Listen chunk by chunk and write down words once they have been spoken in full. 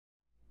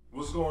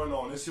What's going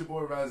on? It's your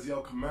boy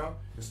Raziel Kamel.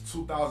 It's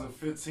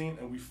 2015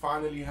 and we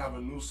finally have a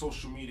new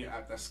social media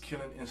app that's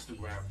killing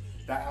Instagram.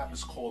 That app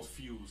is called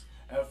Fyuse,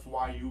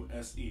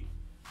 F-Y-U-S-E.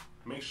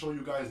 Make sure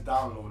you guys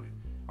download it.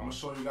 I'm going to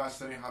show you guys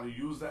today how to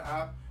use the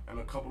app and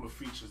a couple of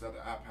features that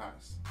the app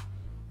has.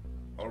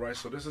 Alright,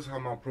 so this is how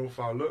my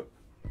profile look.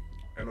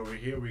 And over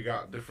here we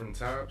got different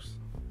tabs.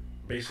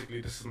 Basically,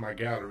 this is my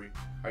gallery.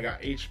 I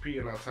got HP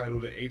and I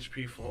titled it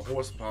HP for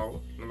horsepower.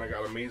 Then I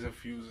got amazing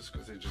fuses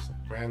because they're just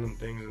random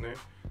things in there.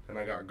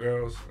 Then I got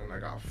girls and I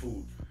got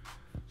food.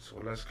 So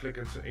let's click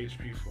into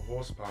HP for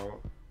horsepower.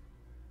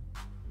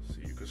 So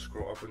you can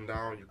scroll up and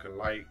down, you can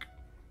like,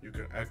 you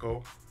can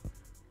echo.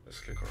 Let's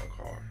click on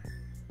a car.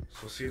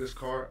 So see this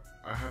car?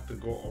 I have to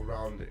go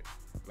around it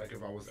like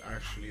if I was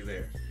actually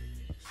there.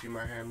 See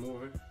my hand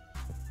moving?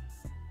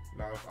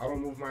 Now if I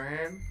don't move my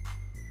hand,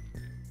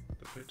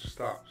 the picture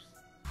stops.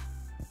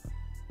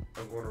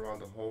 I'm going around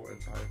the whole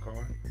entire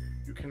car.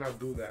 You cannot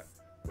do that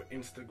with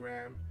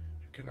Instagram.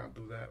 You cannot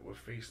do that with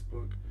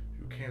Facebook.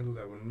 You can't do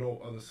that with no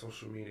other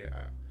social media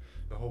app.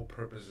 The whole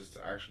purpose is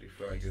to actually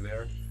feel like you're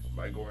there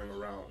by going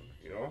around,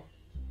 you know?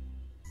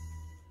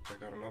 Check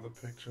out another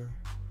picture.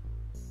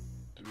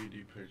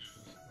 3D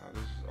pictures. Now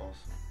this is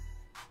awesome.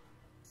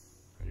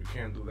 And you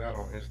can't do that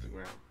on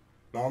Instagram.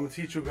 Now I'm gonna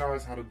teach you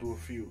guys how to do a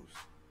fuse.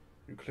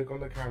 You click on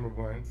the camera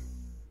button.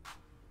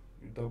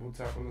 You double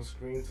tap on the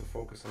screen to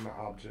focus on the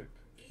object.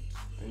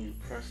 Then you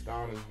press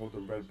down and hold the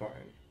red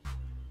button.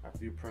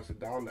 After you press it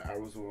down, the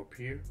arrows will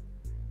appear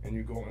and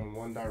you go in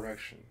one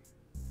direction.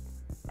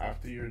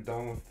 After you're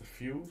done with the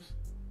fuse,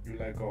 you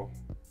let go.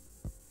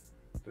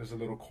 There's a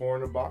little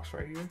corner box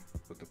right here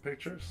with the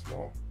picture,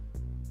 small.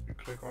 You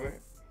click on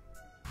it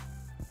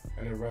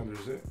and it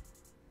renders it.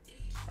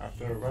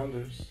 After it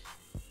renders,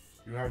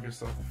 you have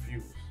yourself a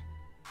fuse.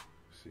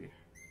 See, you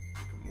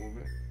can move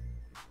it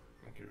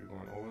like if you're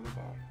going over the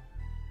bottom.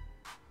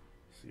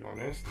 See, on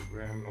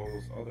Instagram and all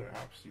those other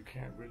apps, you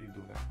can't really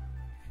do that.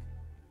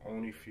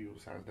 Only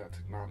Fyuse has that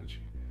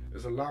technology.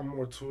 There's a lot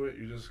more to it.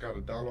 You just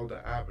gotta download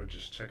the app or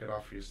just check it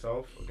out for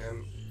yourself.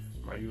 Again,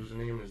 my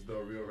username is The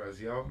Real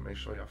Raziel. Make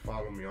sure y'all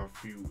follow me on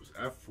Fyuse,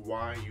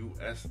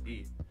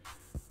 F-Y-U-S-E.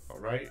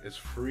 Alright, it's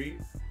free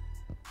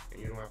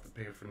and you don't have to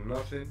pay for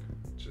nothing.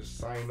 Just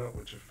sign up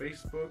with your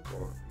Facebook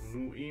or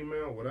new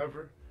email,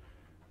 whatever,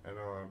 and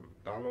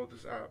download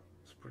this app.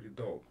 It's pretty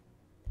dope.